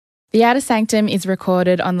The Outer Sanctum is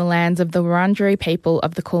recorded on the lands of the Wurundjeri people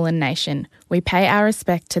of the Kulin Nation. We pay our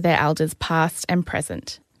respect to their elders past and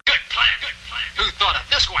present. Good plan, good plan. Who thought of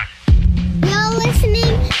this one? You're listening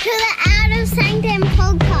to the Outer Sanctum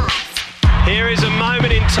podcast. Here is a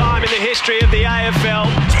moment in time in the history of the AFL.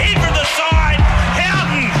 In from the side,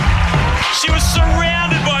 Houghton. She was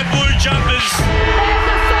surrounded by blue jumpers. There's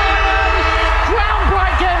the siren!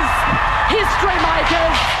 Groundbreakers! History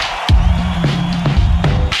makers!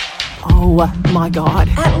 Oh my God.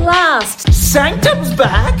 At last. Sanctum's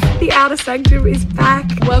back. The Outer Sanctum is back.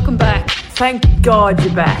 Welcome back. Thank God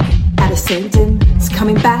you're back. Outer Sanctum is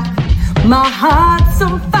coming back. My heart's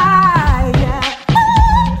on fire.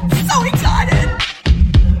 So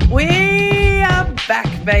excited. We are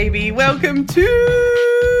back, baby. Welcome to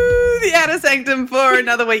the Outer Sanctum for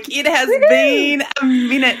another week. It has been a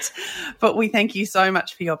minute, but we thank you so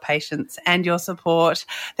much for your patience and your support.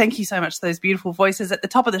 Thank you so much to those beautiful voices at the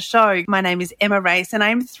top of the show. My name is Emma Race and I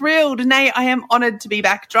am thrilled, nay, I am honoured to be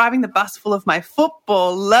back driving the bus full of my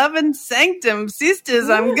football loving Sanctum sisters.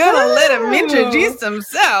 I'm going to let them introduce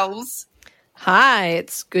themselves. Hi,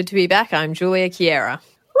 it's good to be back. I'm Julia Chiera.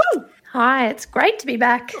 Woo. Hi, it's great to be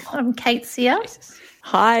back. I'm Kate Sear.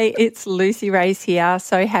 Hi, it's Lucy Race here.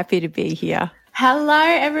 So happy to be here. Hello,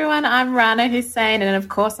 everyone. I'm Rana Hussein, and of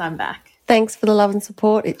course, I'm back. Thanks for the love and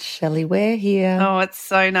support. It's Shelley Ware here. Oh, it's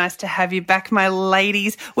so nice to have you back, my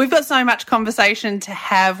ladies. We've got so much conversation to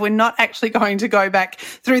have. We're not actually going to go back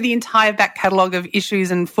through the entire back catalogue of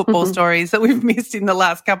issues and football stories that we've missed in the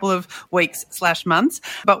last couple of weeks/months.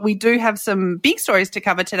 But we do have some big stories to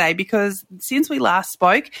cover today because since we last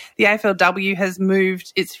spoke, the AFLW has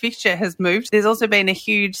moved, its fixture has moved. There's also been a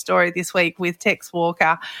huge story this week with Tex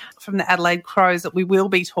Walker from the Adelaide Crows that we will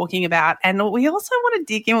be talking about. And we also want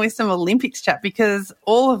to dig in with some Olympics chat because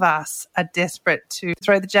all of us are desperate to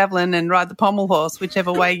throw the javelin and ride the pommel horse,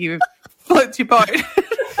 whichever way you float your boat.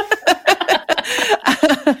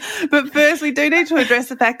 But first, we do need to address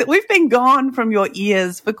the fact that we've been gone from your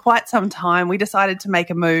ears for quite some time. We decided to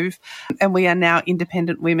make a move and we are now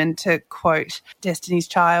independent women, to quote Destiny's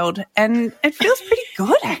Child. And it feels pretty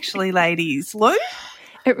good, actually, ladies. Lou?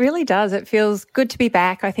 It really does. It feels good to be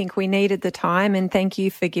back. I think we needed the time and thank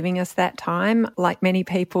you for giving us that time. Like many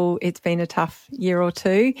people, it's been a tough year or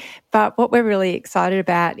two. But what we're really excited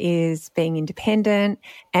about is being independent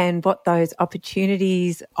and what those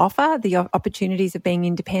opportunities offer, the opportunities of being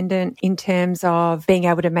independent in terms of being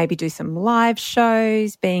able to maybe do some live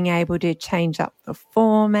shows, being able to change up the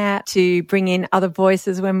format, to bring in other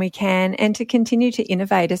voices when we can, and to continue to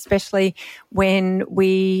innovate, especially when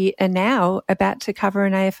we are now about to cover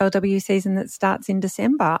an AFLW season that starts in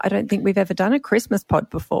December. I don't think we've ever done a Christmas pod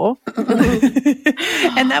before.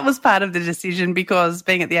 And that was part of the decision because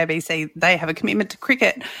being at the ABC, they have a commitment to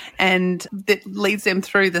cricket and that leads them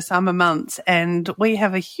through the summer months. And we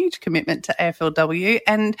have a huge commitment to AFLW.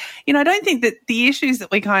 And, you know, I don't think that the issues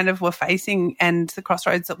that we kind of were facing and the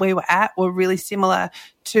crossroads that we were at were really similar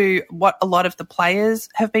to what a lot of the players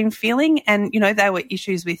have been feeling. And, you know, they were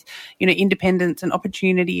issues with, you know, independence and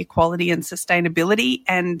opportunity, equality and sustainability.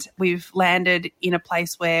 And we've landed in a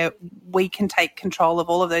place where we can take control of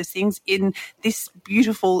all of those things in this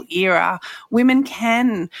beautiful era. Women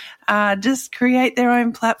can just create their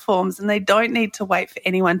own platforms and they don't need to wait for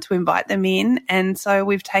anyone to invite them in. And so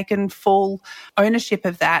we've taken full ownership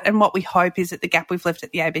of that. And what we hope is that the gap we've left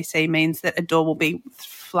at the ABC means that a door will be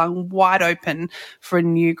flung wide open for a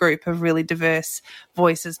new group of really diverse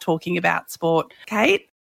voices talking about sport. Kate?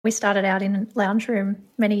 We started out in a lounge room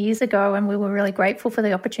many years ago and we were really grateful for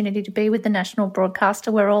the opportunity to be with the national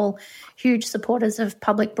broadcaster. We're all huge supporters of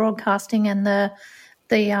public broadcasting and the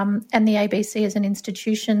ABC as an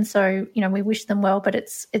institution. So, you know, we wish them well, but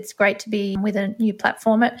it's great to be with a new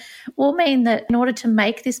platform. It will mean that in order to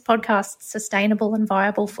make this podcast sustainable and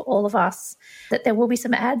viable for all of us, that there will be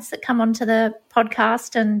some ads that come onto the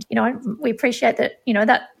podcast. And, you know, we appreciate that, you know,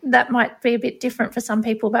 that might be a bit different for some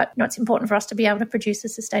people, but, you know, it's important for us to be able to produce a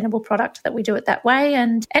sustainable product that we do it that way.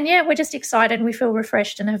 And yeah, we're just excited. We feel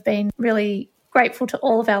refreshed and have been really grateful to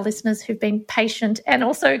all of our listeners who've been patient and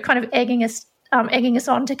also kind of egging us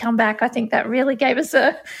on to come back. I think that really gave us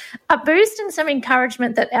a boost and some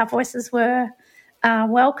encouragement that our voices were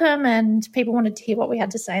welcome and people wanted to hear what we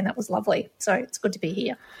had to say, and that was lovely. So it's good to be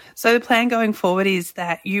here. So the plan going forward is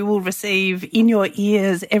that you will receive in your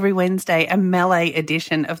ears every Wednesday a melee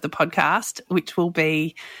edition of the podcast, which will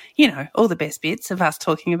be, you know, all the best bits of us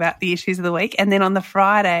talking about the issues of the week. And then on the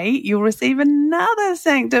Friday, you'll receive another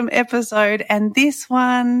Sanctum episode, and this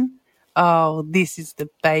one oh, this is the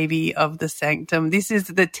baby of the Sanctum. This is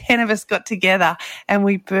the 10 of us got together and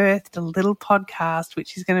we birthed a little podcast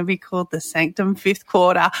which is going to be called the Sanctum Fifth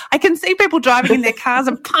Quarter. I can see people driving in their cars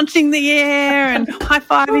and punching the air and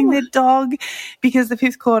high-fiving their dog because the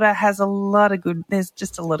fifth quarter has there's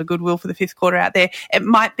just a lot of goodwill for the fifth quarter out there. It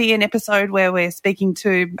might be an episode where we're speaking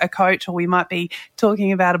to a coach, or we might be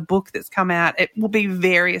talking about a book that's come out. It will be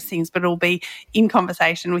various things, but it'll be in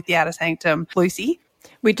conversation with the Outer Sanctum. Lucy?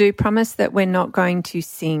 We do promise that we're not going to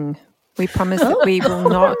sing. We promise that we will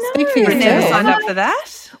not. Speak for yourself. Never signed up for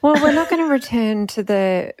that. Well, we're not going to return to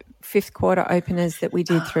the fifth quarter openers that we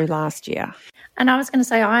did through last year. And I was going to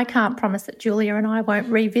say, I can't promise that Julia and I won't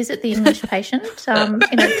revisit The English Patient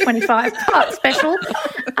in a 25-part special,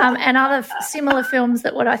 and other similar films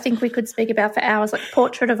that I think we could speak about for hours, like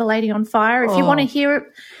Portrait of a Lady on Fire. If you want to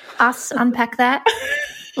hear us unpack that,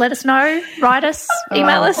 let us know, write us,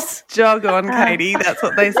 email us. Jog on, Katie. That's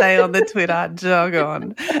what they say on the Twitter. Jog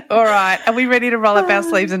on. All right. Are we ready to roll up our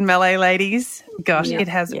sleeves and melee, ladies? Gosh, it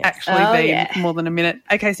has actually been more than a minute.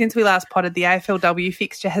 Okay, since we last potted, the AFLW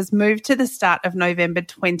fixture has moved to the start of November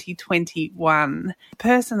 2021. The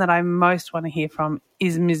person that I most want to hear from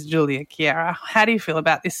is Ms. Julia Chiara. How do you feel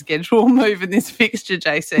about this schedule move and this fixture,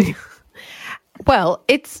 JC? Well,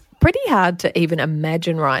 it's pretty hard to even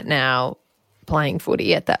imagine right now playing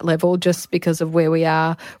footy at that level, just because of where we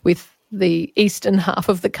are with the eastern half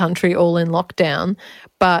of the country all in lockdown.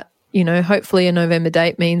 But, you know, hopefully a November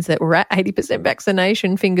date means that we're at 80%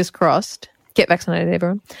 vaccination, fingers crossed. Get vaccinated,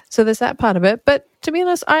 everyone. So there's that part of it. But to be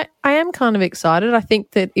honest, I am kind of excited. I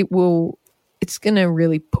think that it's going to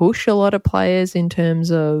really push a lot of players in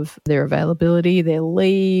terms of their availability, their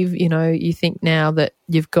leave. You know, you think now that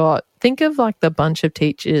think of like the bunch of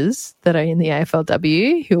teachers that are in the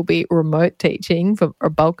AFLW who'll be remote teaching for a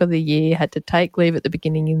bulk of the year, had to take leave at the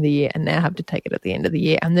beginning of the year and now have to take it at the end of the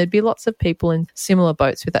year. And there'd be lots of people in similar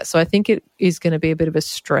boats with that. So I think it is going to be a bit of a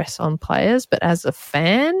stress on players. But as a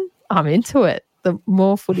fan, I'm into it. The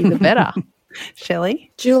more footy, the better.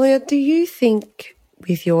 Shelley? Julia, do you think,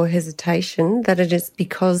 with your hesitation, that it is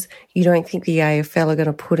because you don't think the AFL are going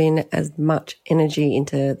to put in as much energy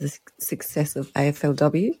into the success of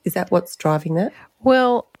AFLW? Is that what's driving that?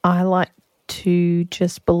 Well, I like to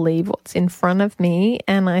just believe what's in front of me,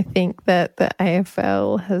 and I think that the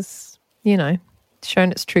AFL has, you know,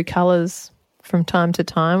 shown its true colours from time to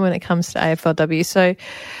time when it comes to AFLW. So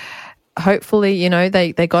hopefully, you know,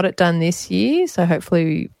 they got it done this year, so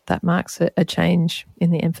hopefully that marks a change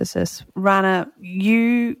in the emphasis. Rana,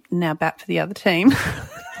 you now bat for the other team.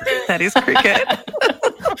 That is cricket.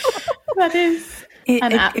 That is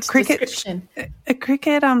an apt description. A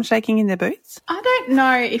cricket shaking in their boots? I don't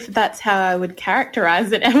know if that's how I would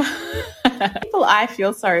characterise it, Emma. People I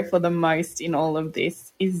feel sorry for the most in all of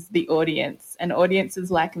this is the audience, and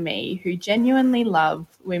audiences like me who genuinely love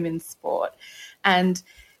women's sport. And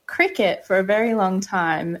cricket for a very long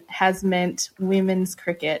time has meant women's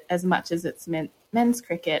cricket as much as it's meant men's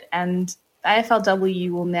cricket, and the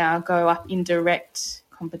AFLW will now go up in direct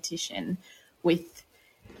competition with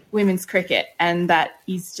women's cricket, and that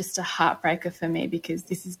is just a heartbreaker for me because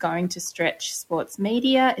this is going to stretch sports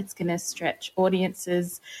media, it's going to stretch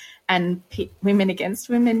audiences and pit women against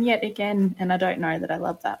women yet again, and I don't know that I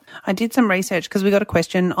love that. I did some research because we got a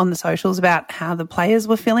question on the socials about how the players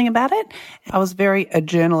were feeling about it. I was a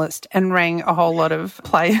journalist and rang a whole lot of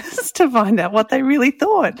players to find out what they really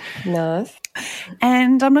thought. Nice.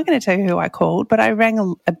 And I'm not going to tell you who I called, but I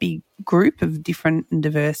rang a big group of different and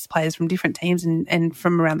diverse players from different teams and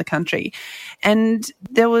from around the country. And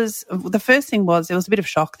the first thing was there was a bit of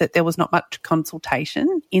shock that there was not much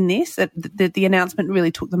consultation in this, that the announcement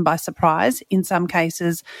really took them by surprise. In some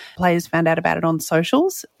cases, players found out about it on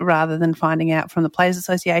socials rather than finding out from the Players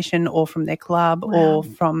Association or from their club or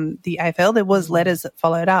from the AFL. There was letters that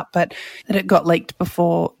followed up, but that it got leaked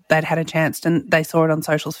before they'd had a chance and they saw it on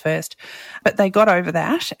socials first. But they got over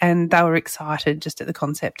that and they were excited just at the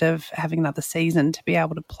concept of having another season to be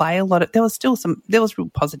able to play a lot of, there was real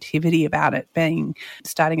positivity about it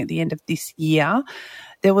starting at the end of this year.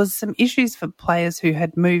 There was some issues for players who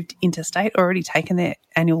had moved interstate, already taken their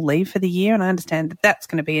annual leave for the year, and I understand that that's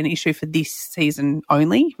going to be an issue for this season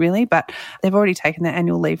only, really, but they've already taken their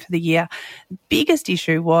annual leave for the year. The biggest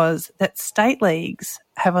issue was that state leagues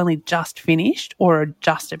have only just finished or are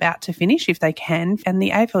just about to finish if they can, and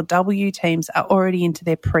the AFLW teams are already into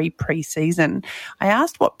their pre-season. I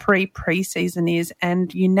asked what pre-season is,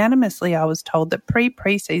 and unanimously I was told that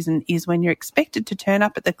pre-season is when you're expected to turn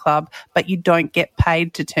up at the club but you don't get paid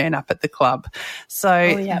wanted to turn up at the club.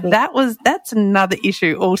 So that's another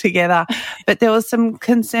issue altogether. But there was some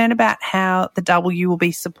concern about how the W will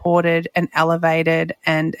be supported and elevated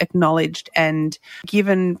and acknowledged and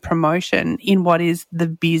given promotion in what is the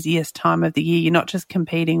busiest time of the year. You're not just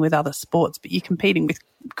competing with other sports, but you're competing with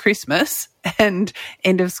Christmas and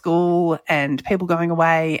end of school and people going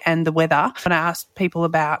away and the weather. When I asked people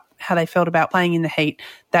about how they felt about playing in the heat,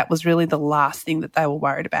 that was really the last thing that they were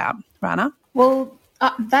worried about. Rana? Well,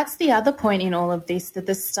 that's the other point in all of this, that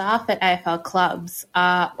the staff at AFL clubs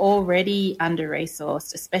are already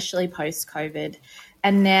under-resourced, especially post-COVID.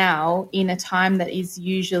 And now, in a time that is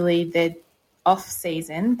usually the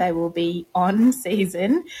off-season, they will be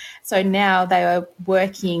on-season. So now they are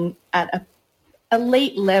working at a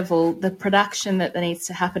elite level. The production that needs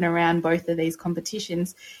to happen around both of these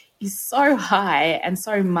competitions is so high and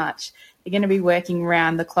so much. They're going to be working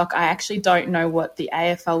round the clock. I actually don't know what the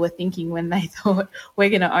AFL were thinking when they thought we're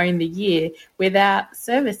going to own the year without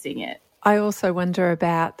servicing it. I also wonder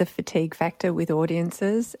about the fatigue factor with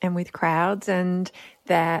audiences and with crowds, and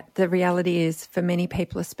that the reality is for many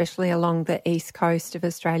people, especially along the east coast of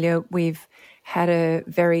Australia, we've had a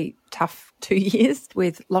very tough 2 years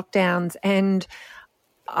with lockdowns, and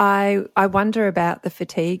I wonder about the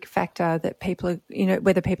fatigue factor, that people are,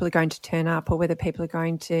 whether people are going to turn up or whether people are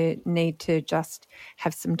going to need to just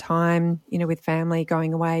have some time, with family,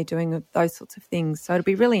 going away, doing those sorts of things. So it'll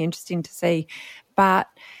be really interesting to see. But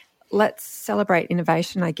let's celebrate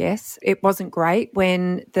innovation, I guess. It wasn't great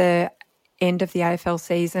when the end of the AFL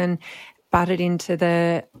season butted into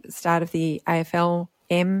the start of the AFL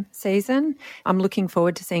M season. I'm looking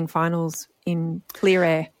forward to seeing finals in clear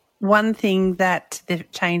air. One thing that the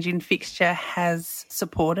change in fixture has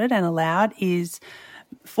supported and allowed is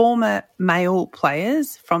former male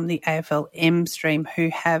players from the AFL M stream who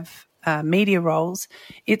have media roles.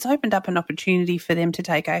 It's opened up an opportunity for them to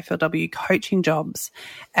take AFLW coaching jobs.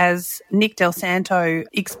 As Nick Del Santo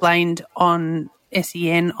explained on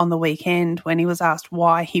SEN on the weekend when he was asked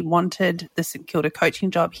why he wanted the St Kilda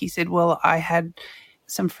coaching job, he said, well, I had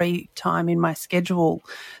some free time in my schedule.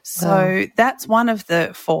 So that's one of the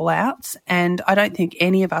fallouts, and I don't think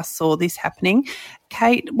any of us saw this happening.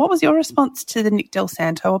 Kate, what was your response to the Nick Del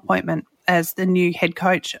Santo appointment as the new head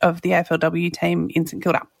coach of the AFLW team in St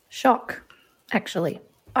Kilda? Shock, actually.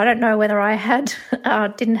 I don't know whether I had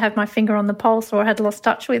didn't have my finger on the pulse or had lost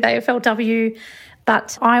touch with AFLW,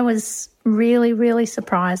 but I was really, really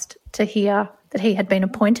surprised to hear that he had been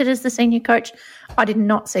appointed as the senior coach. I did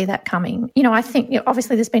not see that coming. I think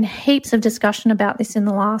obviously there's been heaps of discussion about this in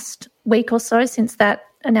the last week or so since that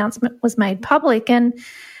announcement was made public. And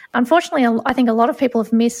unfortunately, I think a lot of people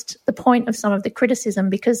have missed the point of some of the criticism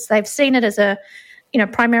because they've seen it as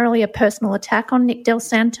primarily a personal attack on Nick Del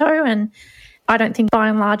Santo. And I don't think by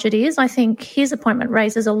and large it is. I think his appointment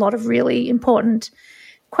raises a lot of really important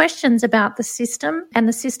questions about the system and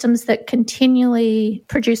the systems that continually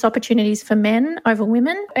produce opportunities for men over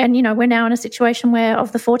women. And, we're now in a situation where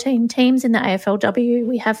of the 14 teams in the AFLW,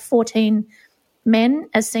 we have 14 men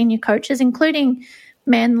as senior coaches, including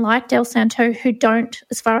men like Del Santo who don't,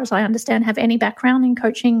 as far as I understand, have any background in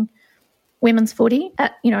coaching women's footy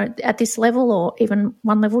at this level or even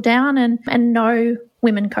one level down, and no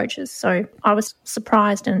women coaches. So I was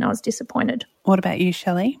surprised and I was disappointed. What about you,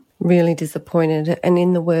 Shelley? Really disappointed. And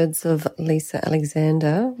in the words of Lisa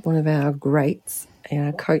Alexander, one of our greats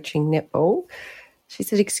coaching netball, she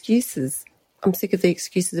said, excuses. I'm sick of the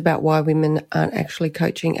excuses about why women aren't actually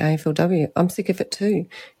coaching AFLW. I'm sick of it too.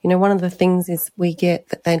 One of the things is we get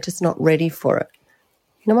that they're just not ready for it.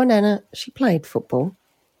 My nana, she played football.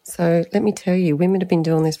 So let me tell you, women have been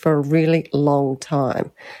doing this for a really long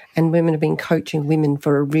time, and women have been coaching women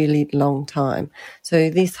for a really long time. So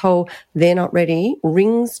this whole they're not ready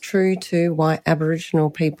rings true to why Aboriginal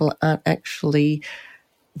people aren't actually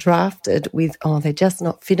drafted with, they're just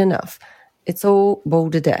not fit enough. It's all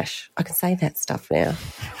balderdash. I can say that stuff now.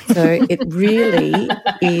 So it really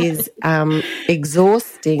is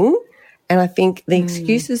exhausting. And I think the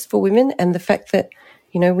excuses for women and the fact that,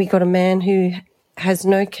 we got a man who has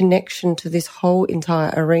no connection to this whole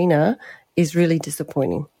entire arena is really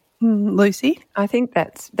disappointing. Lucy? I think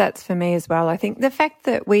that's for me as well. I think the fact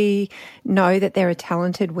that we know that there are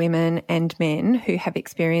talented women and men who have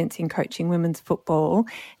experience in coaching women's football,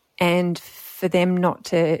 and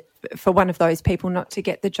for one of those people not to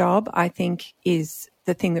get the job, I think is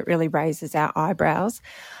the thing that really raises our eyebrows.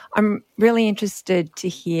 I'm really interested to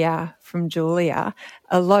hear from Julia.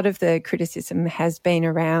 A lot of the criticism has been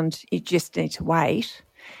around you just need to wait.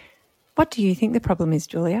 What do you think the problem is,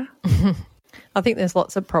 Julia? I think there's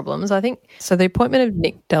lots of problems. I think so. The appointment of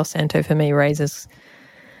Nick Del Santo for me raises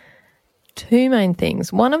two main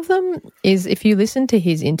things. One of them is if you listen to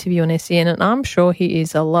his interview on SEN, and I'm sure he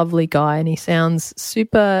is a lovely guy and he sounds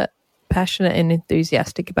super passionate and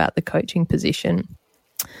enthusiastic about the coaching position.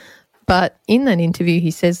 But in that interview,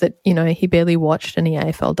 he says that, you know, he barely watched any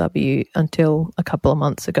AFLW until a couple of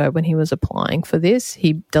months ago when he was applying for this.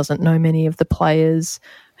 He doesn't know many of the players.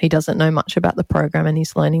 He doesn't know much about the program, and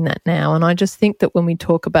he's learning that now. And I just think that when we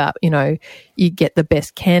talk about, you know, you get the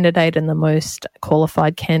best candidate and the most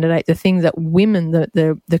qualified candidate, the things that women,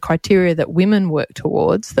 the criteria that women work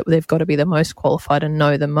towards, that they've got to be the most qualified and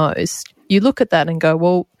know the most, you look at that and go,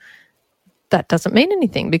 well, that doesn't mean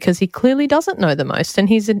anything because he clearly doesn't know the most, and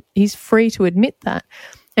he's free to admit that.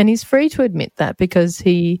 And he's free to admit that because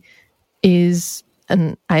he is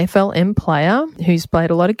an AFLM player who's played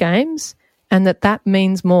a lot of games, and that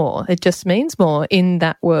means more. It just means more in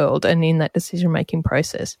that world and in that decision-making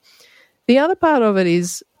process. The other part of it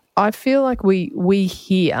is I feel like we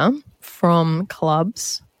hear from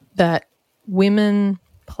clubs that women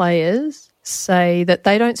players say that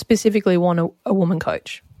they don't specifically want a woman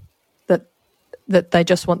coach, that they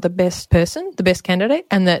just want the best person, the best candidate,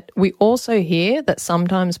 and that we also hear that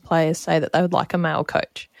sometimes players say that they would like a male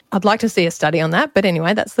coach. I'd like to see a study on that, but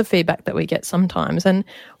anyway, that's the feedback that we get sometimes. And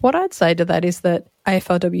what I'd say to that is that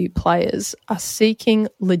AFLW players are seeking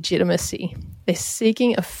legitimacy. They're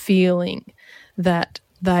seeking a feeling that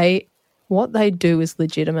what they do is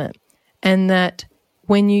legitimate, and that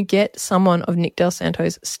when you get someone of Nick Del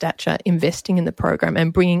Santo's stature investing in the program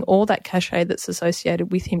and bringing all that cachet that's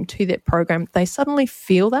associated with him to their program, they suddenly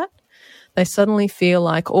feel that. They suddenly feel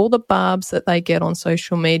like all the barbs that they get on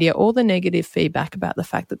social media, all the negative feedback about the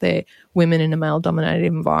fact that they're women in a male-dominated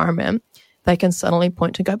environment, they can suddenly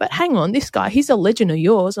point to go, but hang on, this guy, he's a legend of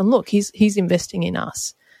yours, and look, he's investing in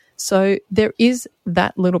us. So there is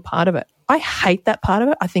that little part of it. I hate that part of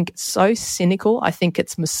it. I think it's so cynical. I think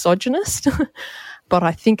it's misogynist. But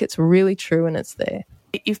I think it's really true and it's there.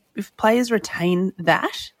 If players retain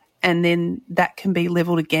that, and then that can be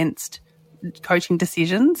levelled against coaching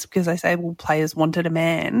decisions because they say, well, players wanted a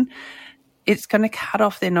man, it's going to cut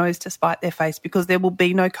off their nose to spite their face because there will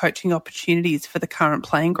be no coaching opportunities for the current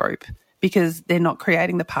playing group because they're not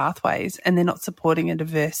creating the pathways and they're not supporting a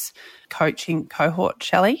diverse coaching cohort.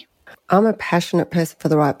 Shelley? I'm a passionate person for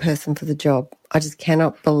the right person for the job. I just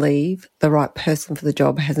cannot believe the right person for the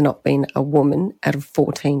job has not been a woman out of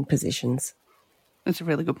 14 positions. That's a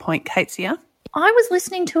really good point. Kate's here. I was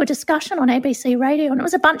listening to a discussion on ABC Radio and it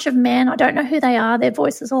was a bunch of men. I don't know who they are. Their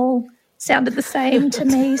voices all sounded the same to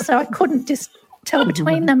me, so I couldn't just tell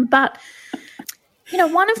between them. But, you know,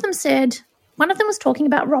 one of them was talking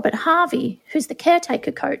about Robert Harvey, who's the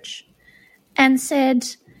caretaker coach, and said,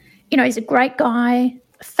 you know, he's a great guy,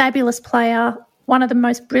 a fabulous player, one of the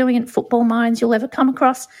most brilliant football minds you'll ever come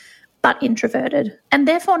across, but introverted and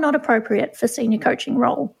therefore not appropriate for senior coaching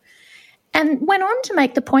role. And went on to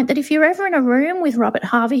make the point that if you're ever in a room with Robert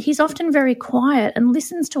Harvey, he's often very quiet and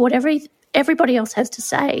listens to what everybody else has to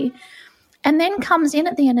say, and then comes in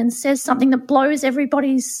at the end and says something that blows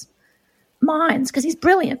everybody's minds because he's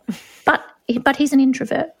brilliant, but he's an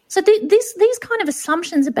introvert. So these kind of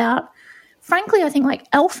assumptions about, frankly, I think like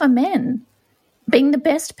alpha men being the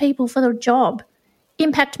best people for the job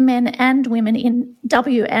impact men and women in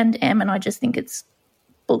W and M, and I just think it's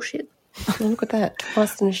bullshit. Oh, look at that,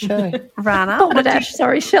 twice in a show. Rana. Balderdash,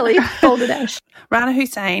 sorry, Shelley. Balderdash. Rana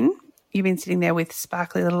Hussein, you've been sitting there with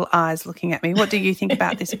sparkly little eyes looking at me. What do you think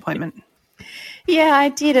about this appointment? Yeah, I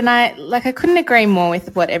did, and I couldn't agree more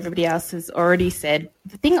with what everybody else has already said.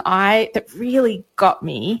 The thing that really got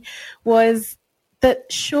me was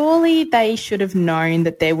that surely they should have known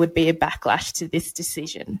that there would be a backlash to this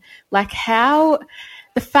decision. Like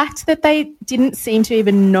the fact that they didn't seem to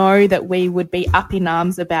even know that we would be up in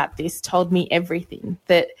arms about this told me everything,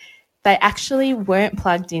 that they actually weren't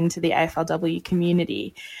plugged into the AFLW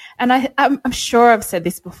community. And I'm sure I've said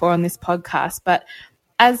this before on this podcast, but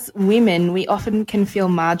as women, we often can feel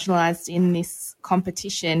marginalised in this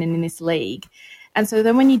competition and in this league. And so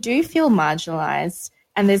then when you do feel marginalised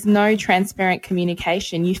and there's no transparent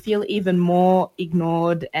communication, you feel even more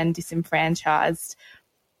ignored and disenfranchised.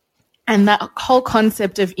 And that whole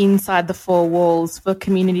concept of inside the four walls for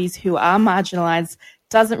communities who are marginalised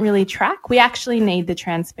doesn't really track. We actually need the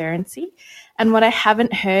transparency. And what I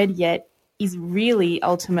haven't heard yet is really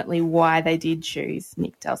ultimately why they did choose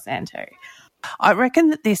Nick Del Santo. I reckon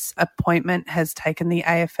that this appointment has taken the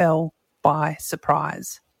AFL by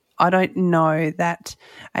surprise. I don't know that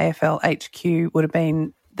AFL HQ would have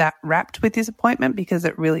been that wrapped with this appointment because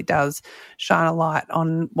it really does shine a light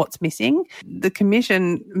on what's missing. The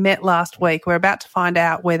Commission met last week. We're about to find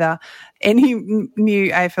out whether any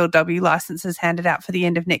new AFLW licences handed out for the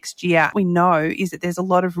end of next year. We know is that there's a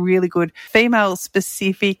lot of really good female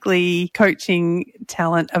specifically coaching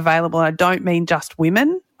talent available. And I don't mean just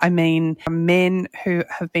women. I mean men who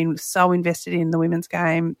have been so invested in the women's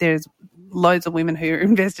game. There's loads of women who are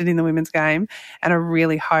invested in the women's game, and I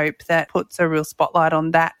really hope that puts a real spotlight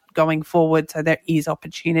on that going forward so there is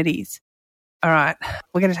opportunities. All right,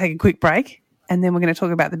 we're going to take a quick break and then we're going to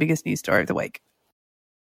talk about the biggest news story of the week.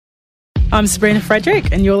 I'm Sabrina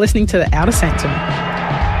Frederick and you're listening to The Outer Sanctum.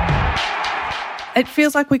 It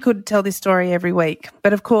feels like we could tell this story every week,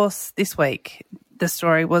 but of course this week the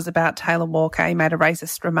story was about Taylor Walker. He made a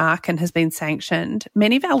racist remark and has been sanctioned.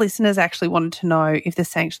 Many of our listeners actually wanted to know if the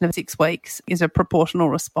sanction of 6 weeks is a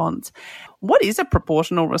proportional response. What is a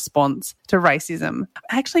proportional response to racism?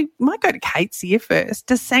 Actually, might go to Kate's here first.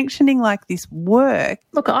 Does sanctioning like this work?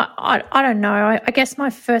 Look, I don't know. I guess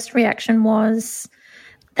my first reaction was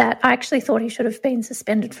that I actually thought he should have been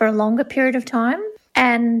suspended for a longer period of time.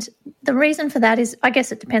 And the reason for that is, I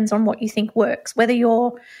guess it depends on what you think works, whether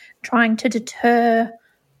you're trying to deter,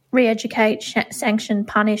 re-educate, sanction,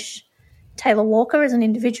 punish Taylor Walker as an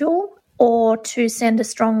individual, or to send a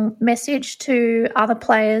strong message to other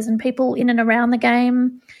players and people in and around the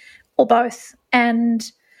game, or both. And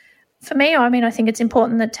for me, I mean, I think it's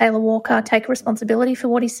important that Taylor Walker take responsibility for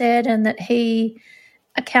what he said and that he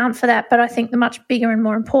account for that. But I think the much bigger and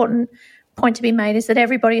more important point to be made is that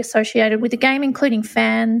everybody associated with the game, including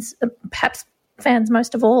fans, perhaps fans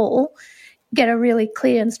most of all, get a really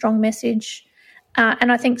clear and strong message.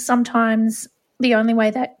 And I think sometimes the only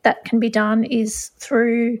way that can be done is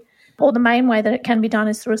through, or the main way that it can be done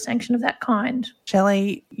is through a sanction of that kind.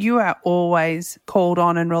 Shelley, you are always called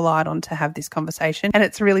on and relied on to have this conversation, and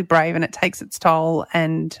it's really brave and it takes its toll,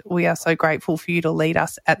 and we are so grateful for you to lead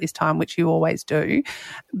us at this time, which you always do.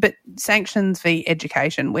 But sanctions v.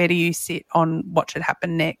 education, where do you sit on what should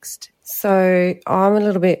happen next? So I'm a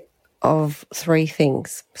little bit of three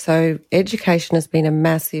things. So education has been a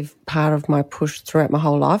massive part of my push throughout my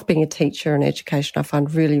whole life. Being a teacher and education I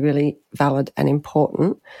find really, really valid and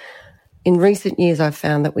important. In recent years, I've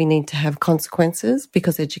found that we need to have consequences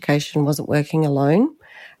because education wasn't working alone,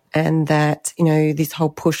 and that, you know, this whole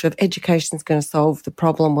push of education is going to solve the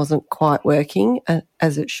problem wasn't quite working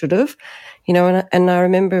as it should have. You know, and I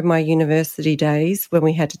remember my university days when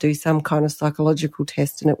we had to do some kind of psychological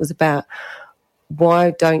test, and it was about,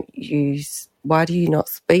 why do you not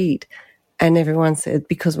speed? And everyone said,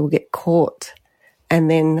 because we'll get caught.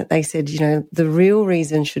 And then they said, you know, the real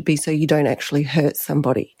reason should be so you don't actually hurt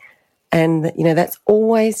somebody. And, you know, that's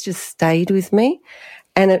always just stayed with me.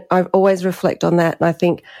 And I always reflect on that. And I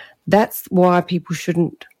think that's why people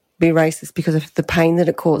shouldn't be racist, because of the pain that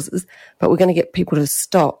it causes. But we're going to get people to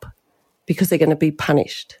stop because they're going to be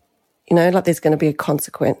punished. You know, like there's going to be a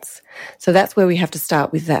consequence. So that's where we have to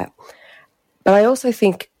start with that. But I also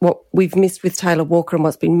think what we've missed with Taylor Walker and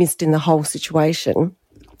what's been missed in the whole situation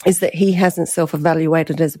is that he hasn't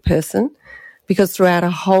self-evaluated as a person, because throughout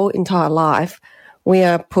our whole entire life, we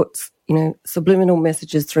are put, you know, subliminal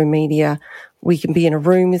messages through media. We can be in a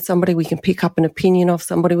room with somebody, we can pick up an opinion of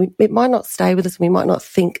somebody. It might not stay with us, we might not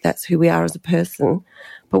think that's who we are as a person,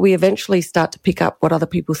 but we eventually start to pick up what other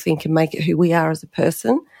people think and make it who we are as a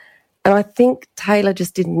person. And I think Taylor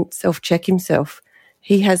just didn't self-check himself.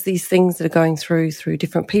 He has these things that are going through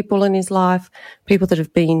different people in his life, people that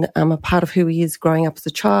have been a part of who he is growing up as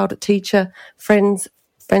a child, a teacher, friends,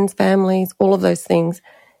 families, all of those things.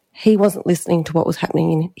 He wasn't listening to what was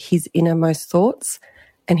happening in his innermost thoughts,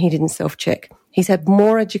 and he didn't self-check. He's had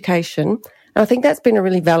more education, and I think that's been a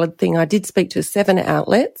really valid thing. I did speak to 7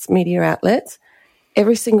 outlets, media outlets.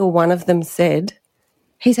 Every single one of them said,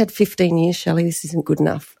 he's had 15 years, Shelley, this isn't good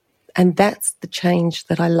enough. And that's the change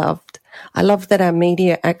that I loved. I loved that our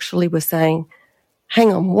media actually were saying,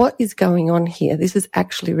 hang on, what is going on here? This is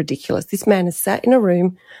actually ridiculous. This man has sat in a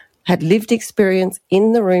room, had lived experience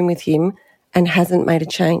in the room with him, and hasn't made a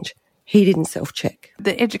change. He didn't self-check.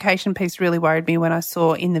 The education piece really worried me when I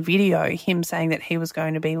saw in the video him saying that he was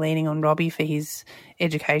going to be leaning on Robbie for his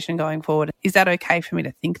education going forward. Is that okay for me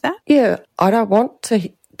to think that? Yeah, I don't want to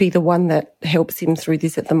be the one that helps him through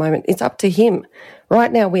this at the moment. It's up to him.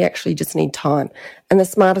 Right now, we actually just need time. And the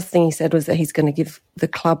smartest thing he said was that he's going to give the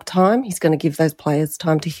club time. He's going to give those players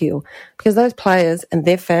time to heal. Because those players and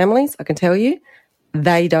their families, I can tell you,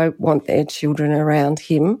 they don't want their children around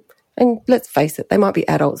him. And let's face it, they might be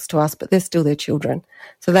adults to us, but they're still their children.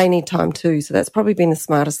 So they need time too. So that's probably been the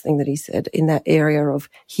smartest thing that he said in that area of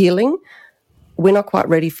healing. We're not quite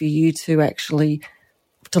ready for you to actually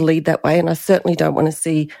to lead that way. And I certainly don't want to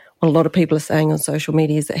see what a lot of people are saying on social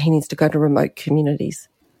media is that he needs to go to remote communities.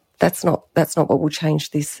 That's not what will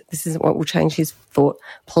change this. This isn't what will change his thought.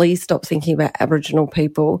 Please stop thinking about Aboriginal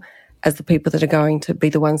people as the people that are going to be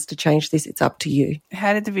the ones to change this. It's up to you.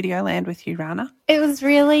 How did the video land with you, Rana? It was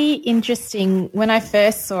really interesting. When I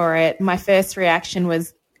first saw it, my first reaction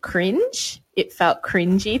was cringe. It felt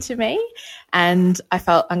cringy to me, and I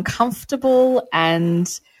felt uncomfortable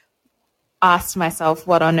and asked myself,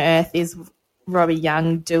 what on earth is Robbie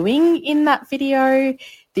Young doing in that video?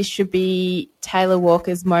 This should be Taylor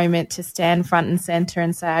Walker's moment to stand front and centre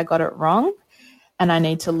and say, I got it wrong and I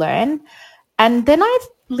need to learn. And then I've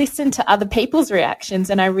listened to other people's reactions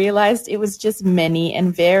and I realised it was just many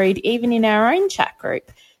and varied, even in our own chat group.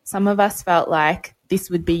 Some of us felt like this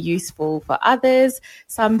would be useful for others.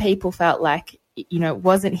 Some people felt like, it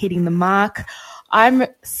wasn't hitting the mark. I'm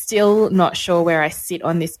still not sure where I sit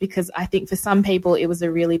on this, because I think for some people it was a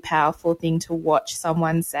really powerful thing to watch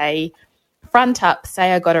someone say, front up,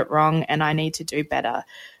 say I got it wrong and I need to do better.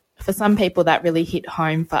 For some people that really hit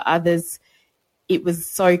home. For others, it was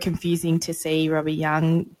so confusing to see Robbie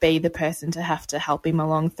Young be the person to have to help him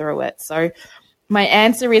along through it. So my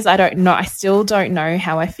answer is I don't know. I still don't know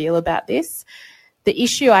how I feel about this. The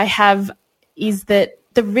issue I have is that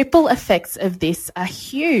the ripple effects of this are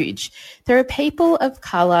huge. There are people of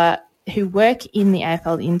colour who work in the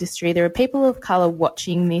AFL industry. There are people of colour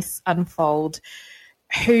watching this unfold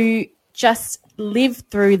who just live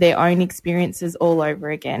through their own experiences all over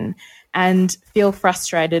again and feel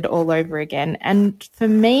frustrated all over again. And for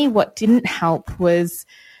me, what didn't help was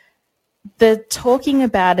the talking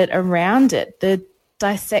about it around it, the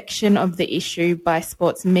dissection of the issue by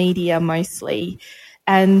sports media mostly,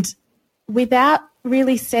 and without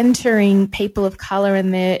really centering people of colour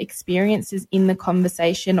and their experiences in the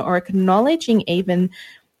conversation, or acknowledging even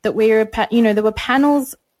that there were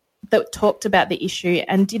panels that talked about the issue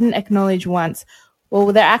and didn't acknowledge once,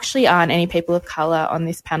 well, there actually aren't any people of colour on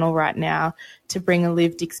this panel right now to bring a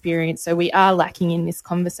lived experience, so we are lacking in this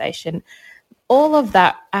conversation. All of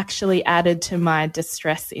that actually added to my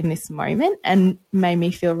distress in this moment and made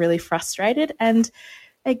me feel really frustrated. And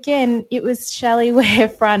again, it was Shelley Ware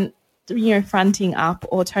fronting up,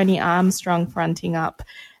 or Tony Armstrong fronting up.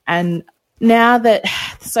 And now that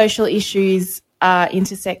social issues are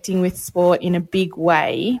intersecting with sport in a big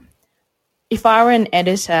way, if I were an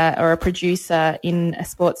editor or a producer in a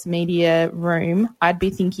sports media room, I'd be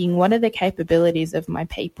thinking, what are the capabilities of my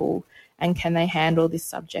people and can they handle this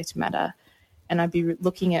subject matter? And I'd be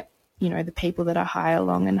looking at, the people that I hire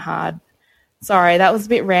long and hard. Sorry, that was a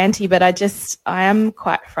bit ranty, but I am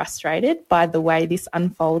quite frustrated by the way this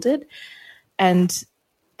unfolded, and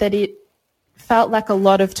that it felt like a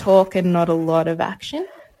lot of talk and not a lot of action.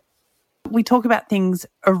 We talk about things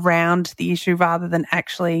around the issue rather than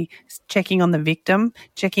actually checking on the victim,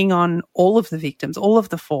 checking on all of the victims, all of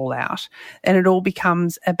the fallout, and it all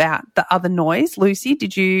becomes about the other noise. Lucy,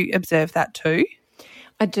 did you observe that too?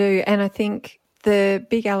 I do, and I think the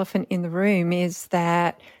big elephant in the room is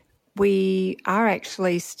that we are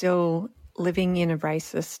actually still living in a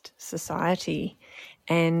racist society,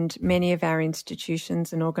 and many of our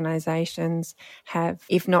institutions and organisations have,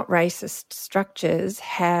 if not racist structures,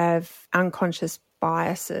 have unconscious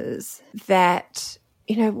biases that,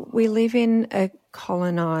 we live in a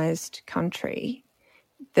colonised country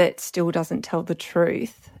that still doesn't tell the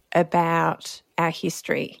truth about our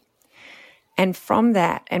history. And from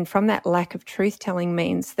that lack of truth-telling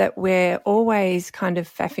means that we're always kind of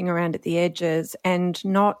faffing around at the edges and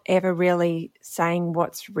not ever really saying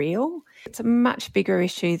what's real. It's a much bigger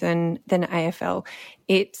issue than AFL.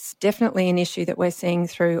 It's definitely an issue that we're seeing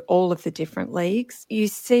through all of the different leagues. You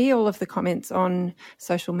see all of the comments on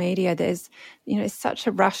social media. There's, such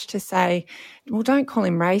a rush to say, well, don't call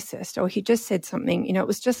him racist, or he just said something, it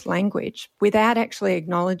was just language, without actually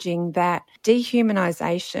acknowledging that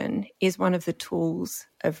dehumanisation is one of the tools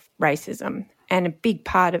of racism. And a big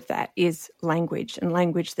part of that is language, and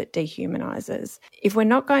language that dehumanises. If we're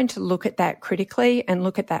not going to look at that critically and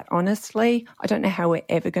look at that honestly, I don't know how we're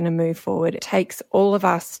ever going to move forward. It takes all of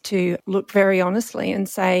us to look very honestly and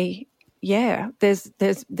say, yeah, there's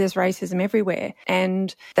racism everywhere,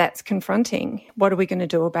 and that's confronting. What are we going to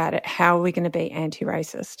do about it? How are we going to be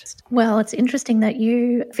anti-racist? Well, it's interesting that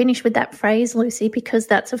you finish with that phrase, Lucy, because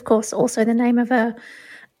that's, of course, also the name of a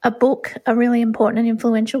book, a really important and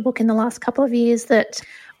influential book in the last couple of years that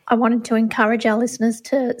I wanted to encourage our listeners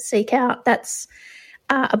to seek out. That's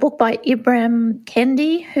a book by Ibram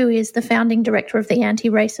Kendi, who is the founding director of the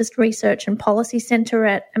Anti-Racist Research and Policy Center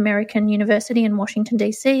at American University in Washington,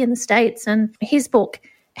 D.C. in the States. And his book,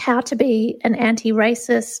 How to Be an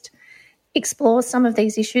Anti-Racist, explores some of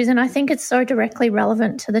these issues, and I think it's so directly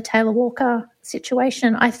relevant to the Taylor Walker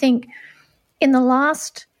situation. I think in the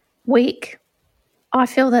last week, I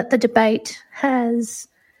feel that the debate has,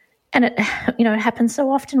 and it happens so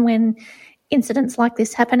often when incidents like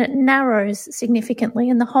this happen, it narrows significantly,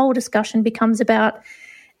 and the whole discussion becomes about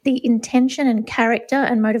the intention and character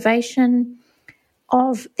and motivation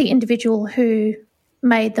of the individual who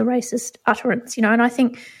made the racist utterance, and I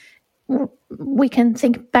think we can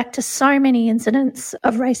think back to so many incidents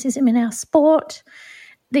of racism in our sport,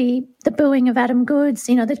 the booing of Adam Goodes,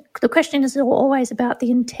 the question is always about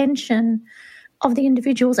the intention of the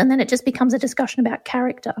individuals, and then it just becomes a discussion about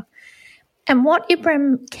character. And what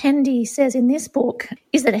Ibram Kendi says in this book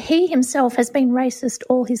is that he himself has been racist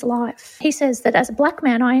all his life. He says that as a black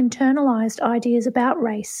man, I internalised ideas about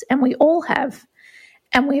race, and we all have,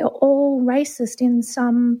 and we are all racist in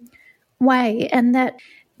some way, and that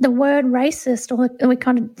the word racist, or we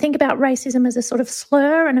kind of think about racism as a sort of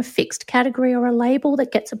slur and a fixed category or a label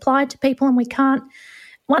that gets applied to people, and we can't,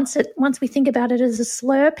 once we think about it as a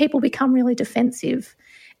slur, people become really defensive.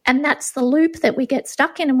 And that's the loop that we get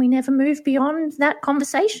stuck in, and we never move beyond that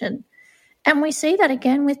conversation. And we see that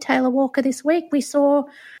again with Taylor Walker this week. We saw,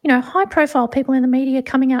 high-profile people in the media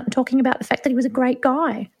coming out and talking about the fact that he was a great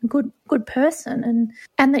guy, a good person,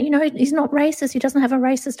 and that, he's not racist. He doesn't have a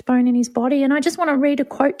racist bone in his body. And I just want to read a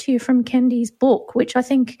quote to you from Kendi's book, which I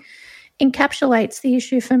think encapsulates the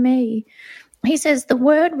issue for me. He says, "The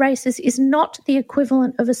word racist is not the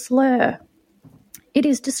equivalent of a slur. It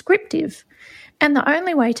is descriptive. And the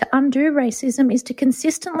only way to undo racism is to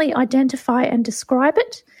consistently identify and describe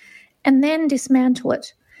it, and then dismantle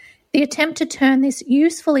it. The attempt to turn this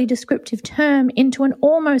usefully descriptive term into an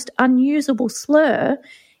almost unusable slur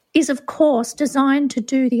is, of course, designed to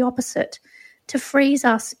do the opposite, to freeze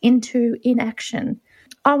us into inaction."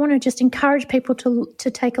 I want to just encourage people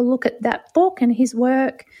to take a look at that book and his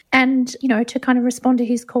work, and, to kind of respond to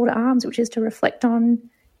his call to arms, which is to reflect on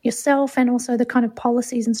yourself and also the kind of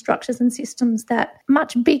policies and structures and systems that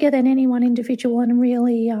much bigger than any one individual, and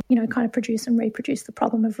really, kind of produce and reproduce the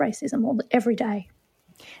problem of racism every day.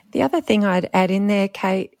 The other thing I'd add in there,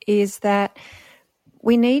 Kate, is that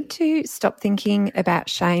we need to stop thinking about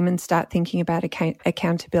shame and start thinking about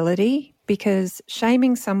accountability, because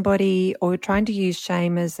shaming somebody or trying to use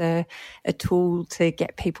shame as a tool to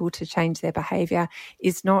get people to change their behaviour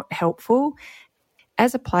is not helpful.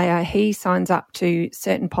 As a player, he signs up to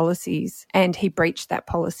certain policies and he breached that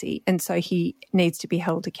policy, and so he needs to be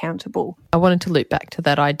held accountable. I wanted to loop back to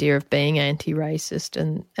that idea of being anti-racist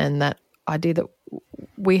and that idea that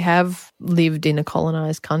we have lived in a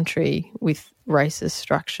colonised country with racist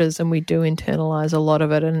structures, and we do internalise a lot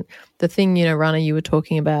of it. And the thing, Rana, you were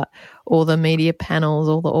talking about all the media panels,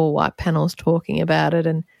 all the all-white panels talking about it,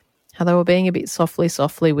 and how they were being a bit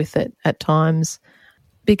softly with it at times,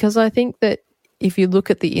 because I think that if you look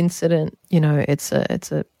at the incident, it's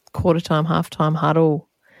a quarter-time, half-time huddle.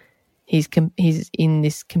 He's in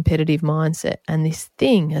this competitive mindset, and this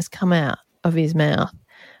thing has come out of his mouth.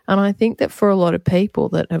 And I think that for a lot of people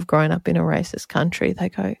that have grown up in a racist country, they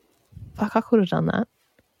go, "Fuck, I could have done that.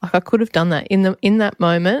 Like, I could have done that in that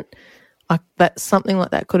moment. That something like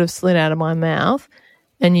that could have slid out of my mouth."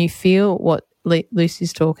 And you feel what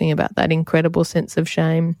Lucy's talking about, that incredible sense of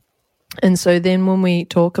shame. And so then when we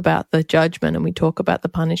talk about the judgment and we talk about the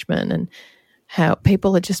punishment and how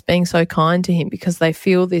people are just being so kind to him because they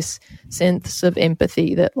feel this sense of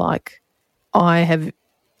empathy that, like, I have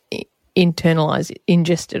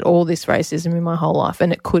ingested all this racism in my whole life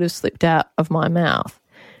and it could have slipped out of my mouth.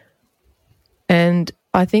 And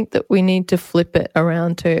I think that we need to flip it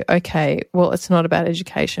around to, okay, well, it's not about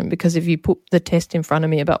education, because if you put the test in front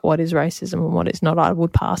of me about what is racism and what is not, I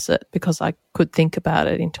would pass it because I could think about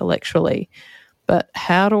it intellectually. But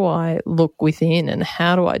how do I look within, and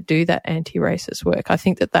how do I do that anti-racist work? I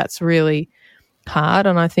think that that's really hard,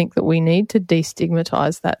 and I think that we need to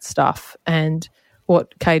destigmatise that stuff. And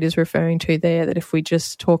what Kate is referring to there, that if we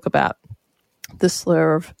just talk about the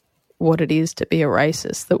slur of what it is to be a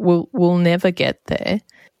racist, that we'll never get there.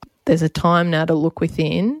 There's a time now to look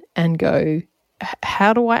within and go,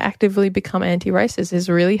 how do I actively become anti-racist? It's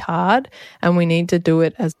really hard, and we need to do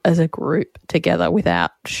it as a group together without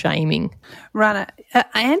shaming. Rana,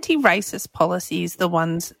 anti-racist policies, the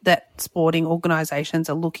ones that sporting organisations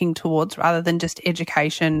are looking towards, rather than just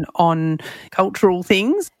education on cultural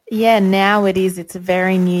things? Yeah, now it is. It's a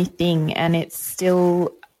very new thing, and it's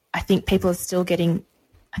still, I think people are still getting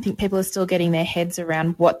their heads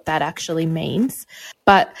around what that actually means.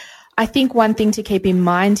 But I think one thing to keep in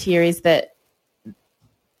mind here is that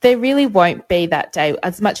there really won't be that day,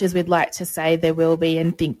 as much as we'd like to say there will be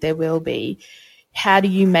and think there will be. how do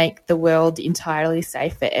you make the world entirely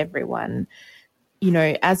safe for everyone? You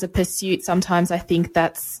know, as a pursuit, sometimes I think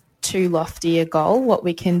that's too lofty a goal. What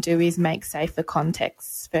we can do is make safer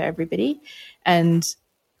contexts for everybody and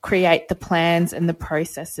create the plans and the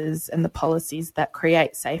processes and the policies that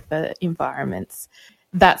create safer environments.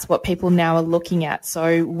 That's what people now are looking at.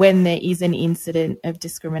 So when there is an incident of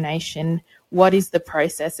discrimination, what is the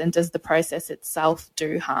process, and does the process itself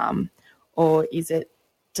do harm, or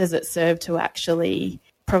does it serve to actually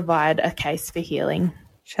provide a case for healing?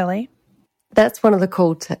 Shelley? That's one of the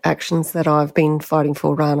call to actions that I've been fighting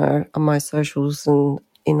for, Rana, on my socials and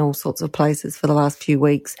in all sorts of places for the last few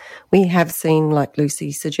weeks. We have seen, like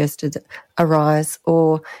Lucy suggested, a rise,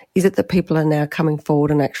 or is it that people are now coming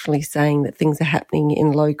forward and actually saying that things are happening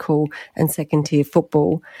in local and second-tier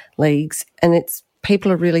football leagues, and it's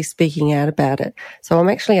people are really speaking out about it. So I'm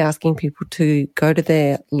actually asking people to go to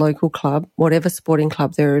their local club, whatever sporting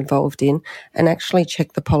club they're involved in, and actually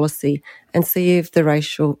check the policy and see if the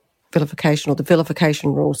racial vilification, or the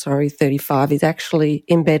vilification rule, 35, is actually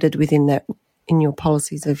embedded within that, in your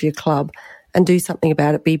policies of your club, and do something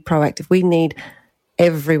about it. Be proactive. We need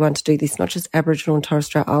everyone to do this, not just Aboriginal and Torres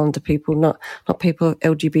Strait Islander people, not people of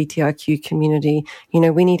LGBTIQ community. You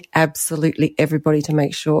know, we need absolutely everybody to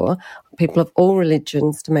make sure, people of all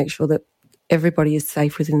religions, to make sure that everybody is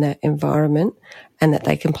safe within that environment and that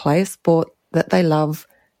they can play a sport that they love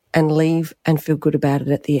and leave and feel good about it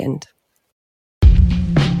at the end.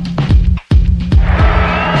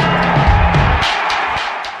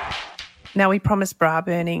 Now, we promised bra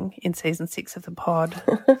burning in season 6 of the pod.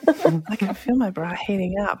 I can feel my bra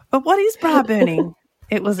heating up. But what is bra burning?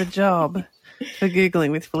 It was a job for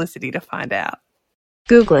Googling with Felicity to find out.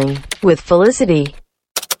 Googling with Felicity.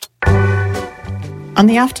 On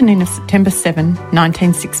the afternoon of September 7,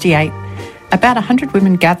 1968, about 100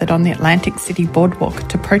 women gathered on the Atlantic City boardwalk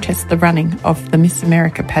to protest the running of the Miss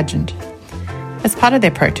America pageant. As part of their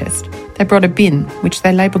protest, they brought a bin, which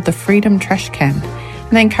they labelled the Freedom Trash Can,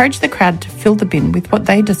 and they encouraged the crowd to fill the bin with what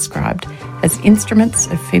they described as instruments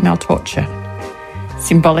of female torture.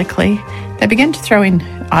 Symbolically, they began to throw in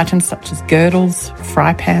items such as girdles,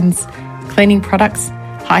 fry pans, cleaning products,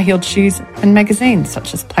 high-heeled shoes, and magazines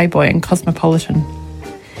such as Playboy and Cosmopolitan.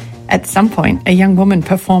 At some point, a young woman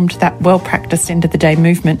performed that well-practiced end-of-the-day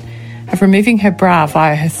movement of removing her bra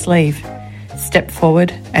via her sleeve, stepped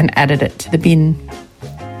forward and added it to the bin.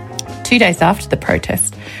 2 days after the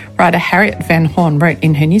protest, writer Harriet Van Horn wrote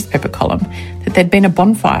in her newspaper column that there'd been a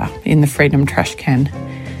bonfire in the Freedom Trash Can.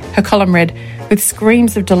 Her column read, "With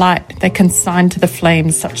screams of delight, they consigned to the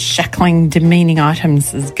flames such shackling, demeaning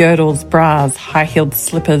items as girdles, bras, high-heeled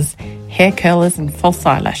slippers, hair curlers and false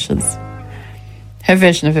eyelashes." Her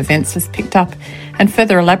version of events was picked up and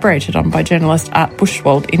further elaborated on by journalist Art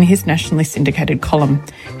Bushwald in his nationally syndicated column,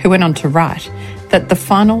 who went on to write that the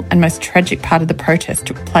final and most tragic part of the protest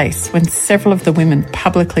took place when several of the women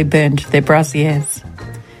publicly burned their brassieres.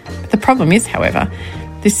 But the problem is, however,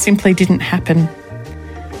 this simply didn't happen.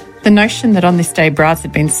 The notion that on this day bras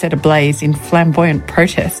had been set ablaze in flamboyant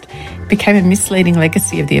protest became a misleading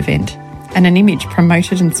legacy of the event, and an image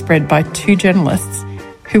promoted and spread by 2 journalists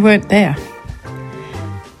who weren't there.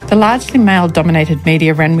 The largely male-dominated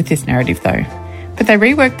media ran with this narrative though, but they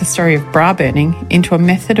reworked the story of bra burning into a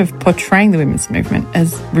method of portraying the women's movement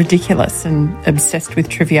as ridiculous and obsessed with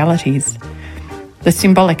trivialities. The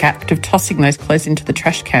symbolic act of tossing those clothes into the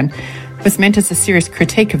trash can was meant as a serious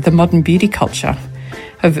critique of the modern beauty culture,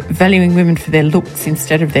 of valuing women for their looks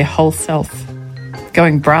instead of their whole self.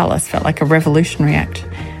 Going braless felt like a revolutionary act,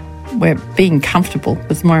 where being comfortable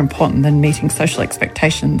was more important than meeting social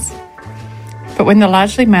expectations. But when the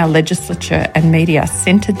largely male legislature and media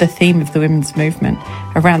centred the theme of the women's movement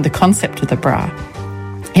around the concept of the bra,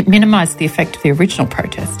 it minimised the effect of the original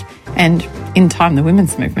protest and, in time, the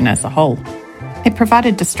women's movement as a whole. It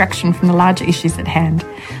provided distraction from the larger issues at hand,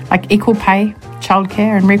 like equal pay,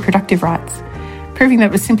 childcare and reproductive rights, proving that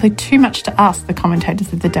it was simply too much to ask the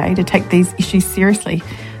commentators of the day to take these issues seriously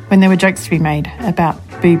when there were jokes to be made about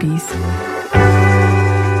boobies.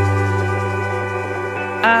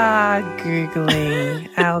 Googling.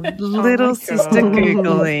 Our little sister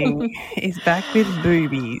Googling is back with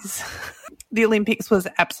boobies. The Olympics was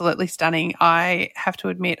absolutely stunning. I have to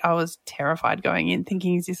admit I was terrified going in,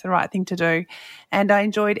 thinking, is this the right thing to do? And I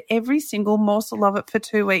enjoyed every single morsel of it for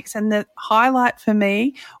 2 weeks. And the highlight for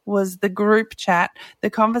me was the group chat, the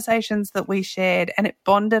conversations that we shared, and it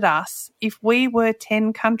bonded us. If we were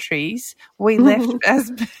 10 countries, we left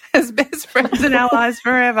as best friends and allies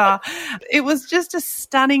forever. It was just a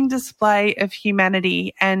stunning display of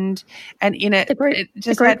humanity, and in it, the group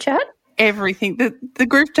chat? everything. The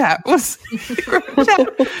group chat was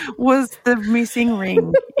the missing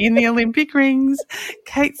ring in the Olympic rings.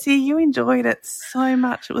 Catesy, you enjoyed it so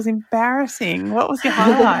much. It was embarrassing. What was your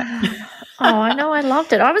highlight? I know, I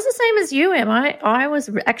loved it. I was the same as you, Em. I was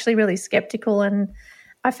actually really sceptical, and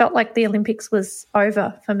I felt like the Olympics was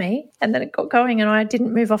over for me, and then it got going and I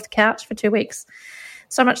didn't move off the couch for 2 weeks.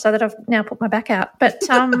 So much so that I've now put my back out. But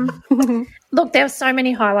look, there were so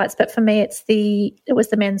many highlights, but for me it was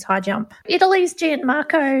the men's high jump. Italy's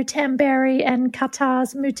Gianmarco Tamberi and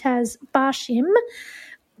Qatar's Mutaz Bashim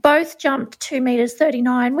both jumped 2 metres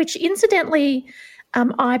 39, which incidentally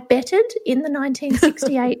I betted in the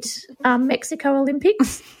 1968 Mexico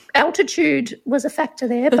Olympics. Altitude was a factor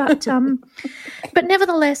there, but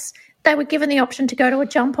nevertheless, they were given the option to go to a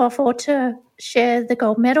jump off or to share the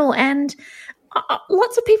gold medal, and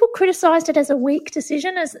lots of people criticised it as a weak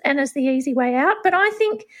decision and as the easy way out. But I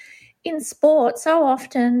think in sport, so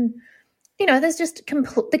often, there's just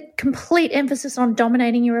the complete emphasis on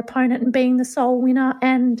dominating your opponent and being the sole winner.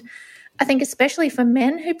 And I think especially for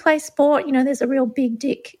men who play sport, there's a real big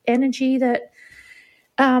dick energy that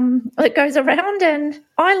goes around. And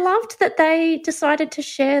I loved that they decided to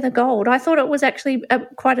share the gold. I thought it was actually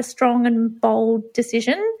quite a strong and bold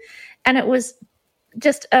decision. And it was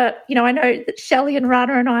just, I know that Shelley and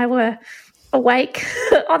Rana and I were awake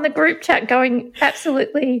on the group chat going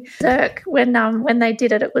absolutely berserk when they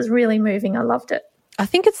did it. It was really moving. I loved it. I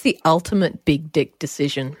think it's the ultimate big dick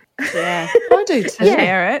decision. Yeah. I do too.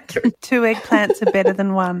 Share it. 2 eggplants are better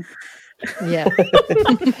than one. Yeah. I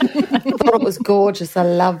thought it was gorgeous. I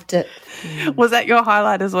loved it. Was that your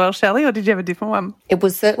highlight as well, Shelley, or did you have a different one? It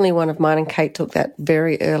was certainly one of mine, and Kate took that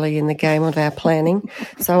very early in the game of our planning,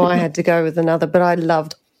 so I had to go with another. But I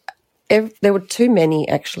loved there were too many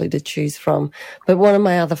actually to choose from, but one of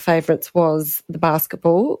my other favourites was the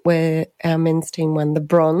basketball, where our men's team won the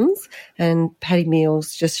bronze, and Paddy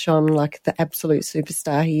Mills just shone like the absolute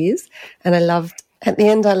superstar he is. And at the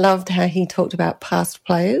end, I loved how he talked about past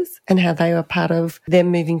players and how they were part of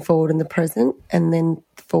them moving forward in the present and then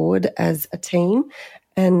forward as a team.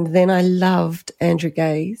 And then I loved Andrew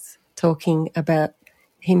Gaze talking about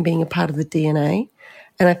him being a part of the DNA.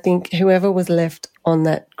 And I think whoever was left on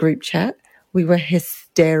that group chat, we were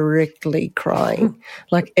hysterically crying.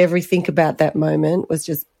 Like everything about that moment was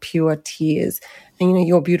just pure tears. And,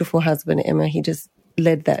 your beautiful husband, Emma, he just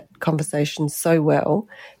led that conversation so well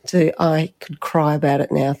I could cry about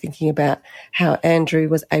it now, thinking about how Andrew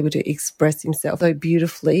was able to express himself so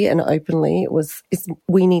beautifully and openly.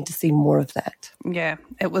 We need to see more of that. Yeah,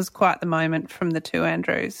 it was quite the moment from the two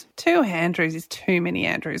Andrews. 2 Andrews is too many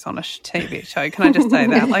Andrews on a TV show. Can I just say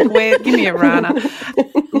that? Give me a runner.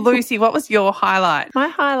 Lucy, what was your highlight? My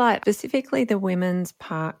highlight, specifically the women's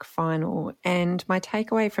park final, and my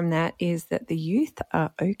takeaway from that is that the youth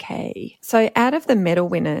are okay. So out of the medal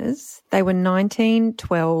winners, they were 19,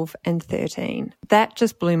 12 and 13. That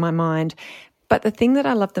just blew my mind. But the thing that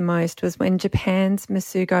I loved the most was when Japan's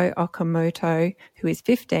Masugo Okamoto, who is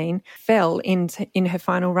 15, fell in her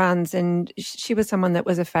final runs, and she was someone that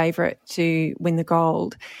was a favourite to win the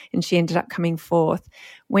gold, and she ended up coming fourth.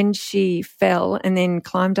 When she fell and then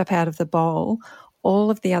climbed up out of the bowl, all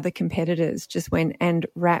of the other competitors just went and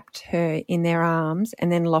wrapped her in their arms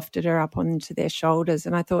and then lofted her up onto their shoulders.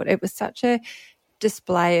 And I thought it was such a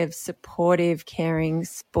display of supportive, caring,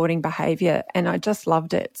 sporting behaviour, and I just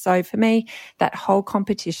loved it. So for me, that whole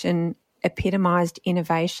competition epitomised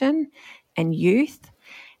innovation and youth,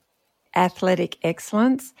 athletic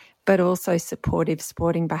excellence, but also supportive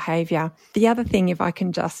sporting behaviour. The other thing, if I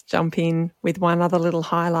can just jump in with one other little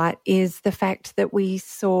highlight, is the fact that we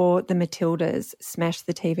saw the Matildas smash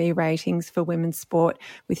the TV ratings for women's sport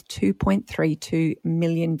with 2.32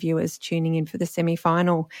 million viewers tuning in for the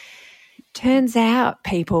semi-final. Turns out,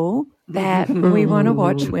 people, that we want to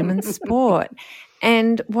watch women's sport.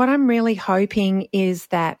 And what I'm really hoping is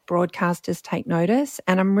that broadcasters take notice,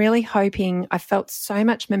 and I'm really hoping, I felt so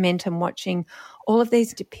much momentum watching all of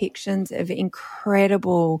these depictions of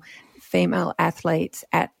incredible female athletes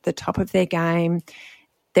at the top of their game.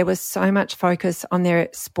 There was so much focus on their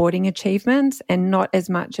sporting achievements and not as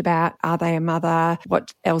much about, are they a mother?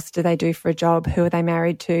 What else do they do for a job? Who are they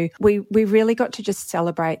married to? We really got to just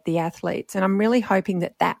celebrate the athletes. And I'm really hoping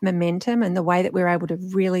that momentum and the way that we're able to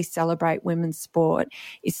really celebrate women's sport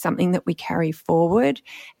is something that we carry forward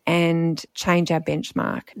and change our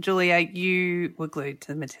benchmark. Julia, you were glued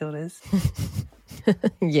to the Matildas.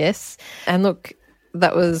 Yes. And look,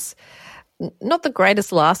 that was not the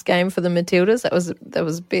greatest last game for the Matildas. That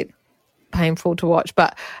was a bit painful to watch.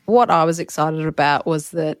 But what I was excited about was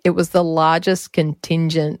that it was the largest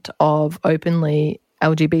contingent of openly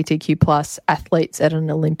LGBTQ plus athletes at an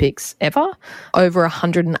Olympics ever, over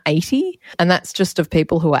 180. And that's just of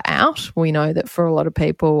people who are out. We know that for a lot of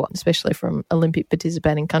people, especially from Olympic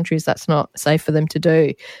participating countries, that's not safe for them to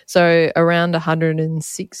do. So around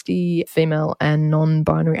 160 female and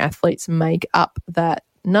non-binary athletes make up that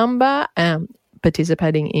number,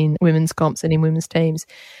 participating in women's comps and in women's teams.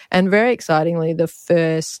 And very excitingly, the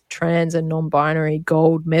first trans and non-binary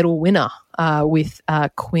gold medal winner with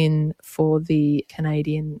Quinn for the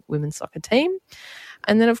Canadian women's soccer team.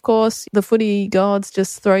 And then, of course, the footy gods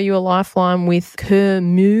just throw you a lifeline with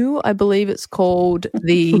Kermu, I believe it's called,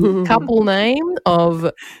 the couple name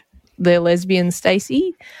of their lesbian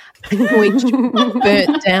Stacey, which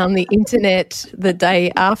burnt down the internet the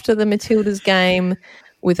day after the Matildas game,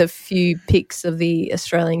 with a few pics of the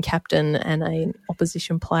Australian captain and an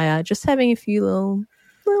opposition player just having a few little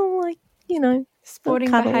like, you know,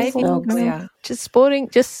 sporting behaviour. Just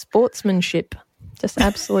sportsmanship. Just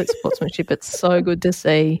absolute sportsmanship. It's so good to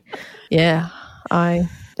see. Yeah,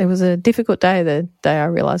 it was a difficult day the day I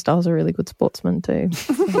realised I was a really good sportsman too.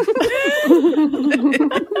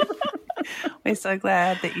 We're so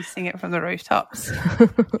glad that you sing it from the rooftops.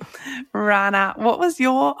 Rana, what was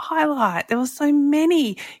your highlight? There were so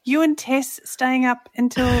many. You and Tess staying up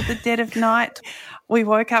until the dead of night. We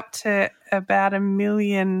woke up to about 1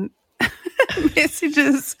 million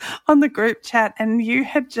messages on the group chat, and you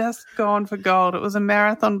had just gone for gold. It was a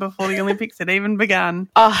marathon before the Olympics had even begun.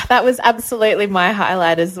 Oh, that was absolutely my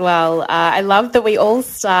highlight as well. I love that we all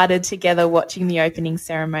started together watching the opening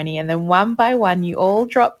ceremony, and then one by one you all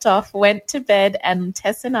dropped off, went to bed, and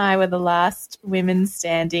Tess and I were the last women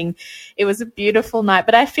standing. It was a beautiful night,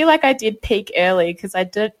 but I feel like I did peak early because I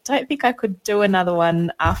don't think I could do another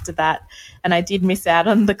one after that, and I did miss out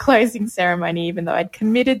on the closing ceremony even though I'd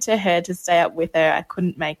committed to her to stay up with her. I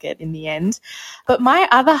couldn't make it in the end. But my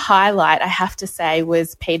other highlight, I have to say,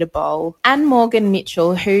 was Peter Bol and Morgan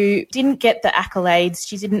Mitchell, who didn't get the accolades.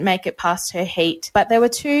 She didn't make it past her heat. But there were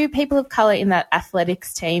two people of colour in that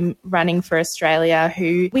athletics team running for Australia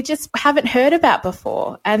who we just haven't heard about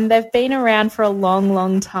before. And they've been around for a long,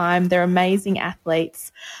 long time. They're amazing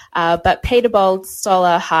athletes. But Peter Bol stole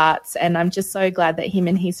our hearts, and I'm just so glad that him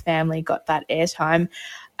and his family got that airtime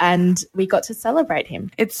and we got to celebrate him.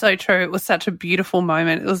 It's so true. It was such a beautiful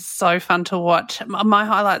moment. It was so fun to watch. My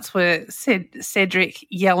highlights were Cedric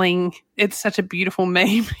yelling. It's such a beautiful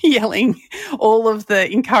meme, yelling all of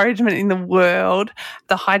the encouragement in the world.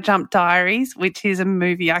 The High Jump Diaries, which is a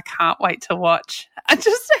movie I can't wait to watch. I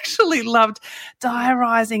just actually loved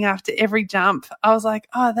diarising after every jump. I was like,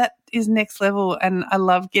 oh, that is next level, and I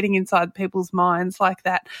love getting inside people's minds like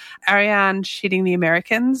that. Ariane shitting the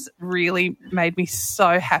Americans really made me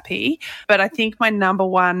so happy. But I think my number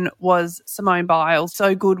one was Simone Biles.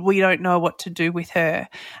 So good, we don't know what to do with her.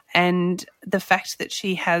 And the fact that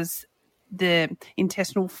she has the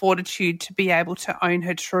intestinal fortitude to be able to own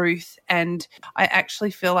her truth. And I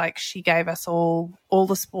actually feel like she gave us all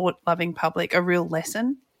the sport-loving public, a real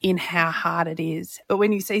lesson in how hard it is. But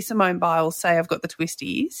when you see Simone Biles say, I've got the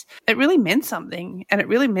twisties, it really meant something. And it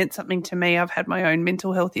really meant something to me. I've had my own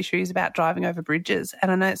mental health issues about driving over bridges.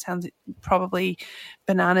 And I know it sounds probably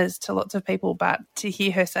bananas to lots of people, but to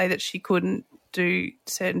hear her say that she couldn't do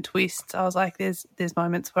certain twists, I was like, there's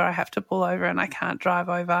moments where I have to pull over and I can't drive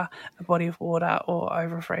over a body of water or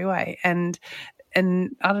over a freeway. And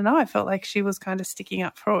I don't know, I felt like she was kind of sticking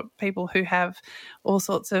up for people who have all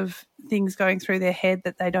sorts of things going through their head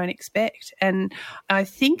that they don't expect. And I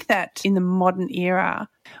think that in the modern era,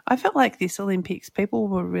 I felt like this Olympics, people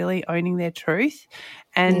were really owning their truth.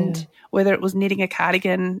 And whether it was knitting a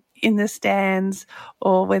cardigan in the stands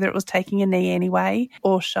or whether it was taking a knee anyway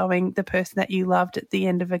or showing the person that you loved at the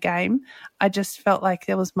end of a game, I just felt like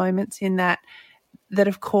there was moments in that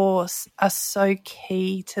of course are so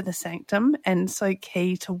key to the sanctum and so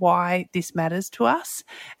key to why this matters to us.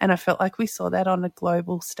 And I felt like we saw that on a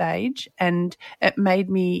global stage, and it made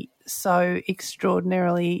me so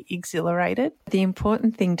extraordinarily exhilarated. The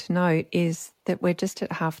important thing to note is that we're just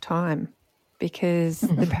at half time because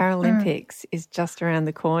the Paralympics is just around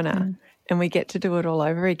the corner and we get to do it all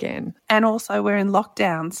over again. And also we're in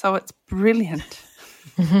lockdown, so it's brilliant.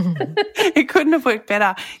 It couldn't have worked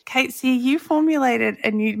better. Kate, see, you formulated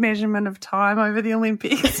a new measurement of time over the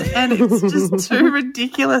Olympics and it's just too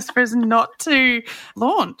ridiculous for us not to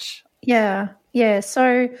launch. Yeah.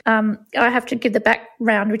 So I have to give the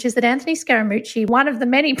background, which is that Anthony Scaramucci, one of the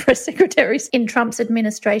many press secretaries in Trump's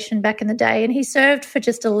administration back in the day, and he served for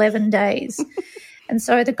just 11 days. And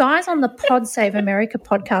so the guys on the Pod Save America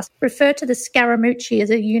podcast refer to the Scaramucci as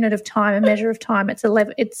a unit of time, a measure of time. It's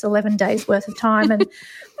 11 days worth of time. And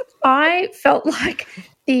I felt like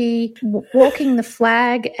the walking the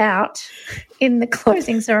flag out in the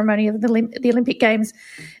closing ceremony of the Olympic Games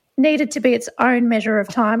needed to be its own measure of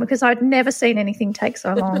time, because I'd never seen anything take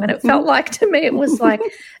so long, and it felt like, to me, it was like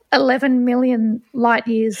 11 million light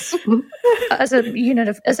years as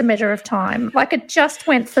a measure of time. Like, it just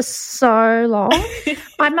went for so long.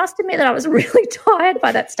 I must admit that I was really tired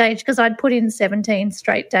by that stage, because I'd put in 17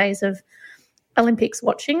 straight days of Olympics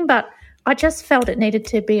watching, but I just felt it needed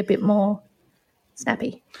to be a bit more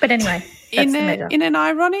snappy. But anyway, that's the measure. In an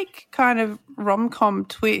ironic kind of rom-com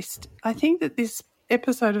twist, I think that this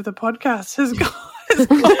episode of the podcast has gone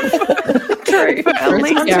True. for at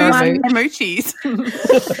least 2 Scaramuccis.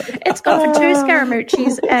 It's gone for 2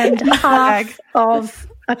 Scaramuccis and half of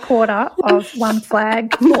a quarter of one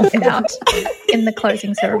flag walked out in the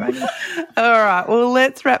closing ceremony. All right, well,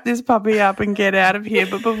 let's wrap this puppy up and get out of here.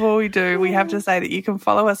 But before we do, we have to say that you can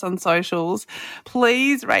follow us on socials.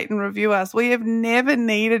 Please rate and review us. We have never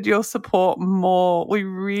needed your support more. We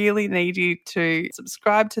really need you to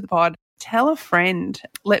subscribe to the pod. Tell a friend.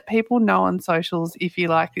 Let people know on socials if you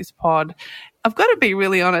like this pod. I've got to be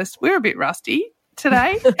really honest, we're a bit rusty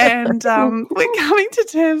today, and we're coming to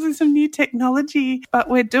terms with some new technology, but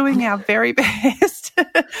we're doing our very best.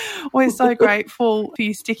 We're so grateful for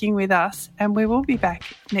you sticking with us, and we will be back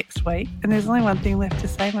next week. And there's only one thing left to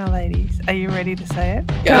say, my ladies. Are you ready to say it?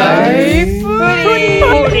 Go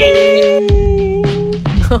footy!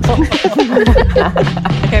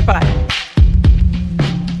 Okay, bye.